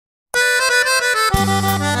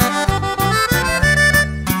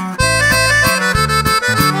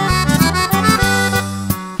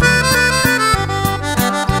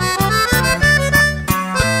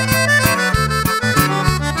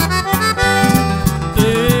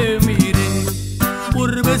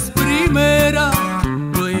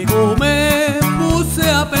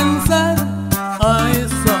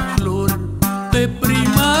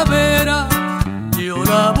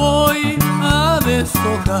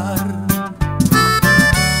rajar.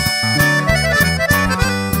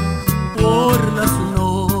 Por las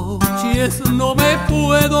noches no me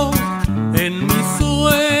puedo en mi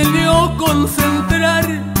sueño concentrar.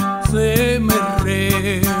 Se me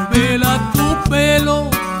revela tu pelo,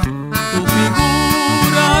 tu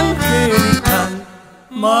figura angelical.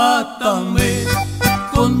 Mátame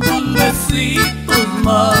con tus besitos,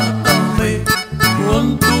 mátame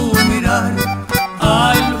con tu mirar.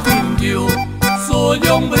 Al fin yo soy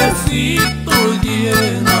hombrecito y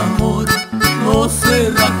en amor no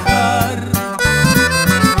sé rajar.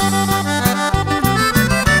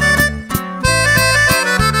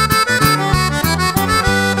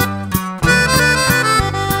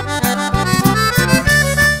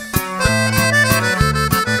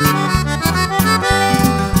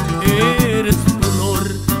 Eres flor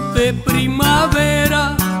de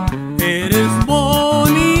primavera, eres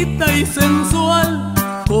bonita y sensual.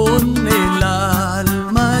 Con el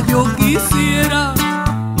alma yo quisiera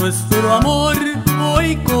nuestro amor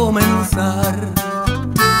hoy comenzar.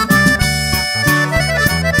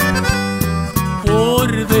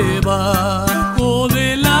 Por debajo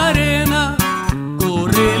de la arena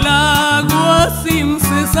corre el agua sin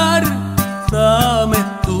cesar. Dame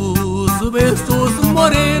tus besos,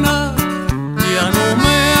 morena, ya no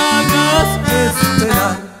me hagas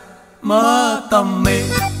esperar. Mátame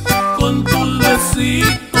con tus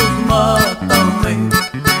besitos, mátame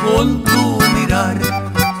con tu mirar.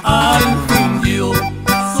 Al fin yo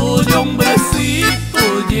soy hombrecito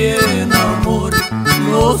y en amor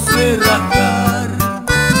no sé rajar.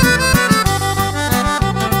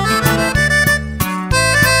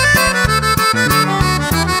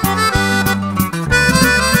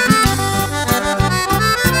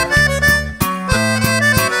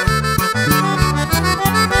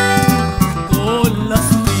 Con las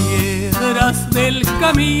piedras del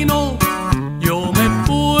camino yo me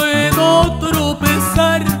puedo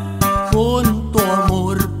tropezar. Con tu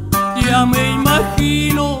amor ya me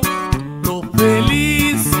imagino lo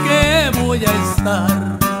feliz que voy a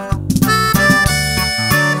estar.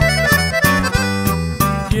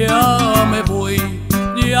 Ya me voy,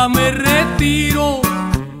 ya me retiro,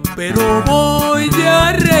 pero voy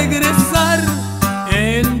a regresar.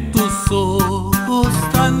 En tus ojos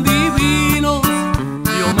tan divinos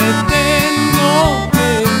yo me tengo que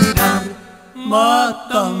mirar.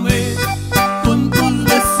 Mátame con tus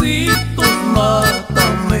besitos,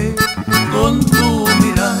 mátame con tu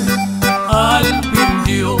mirar. Al fin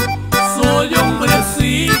yo soy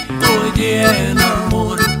hombrecito y en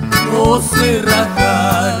amor no sé rajar.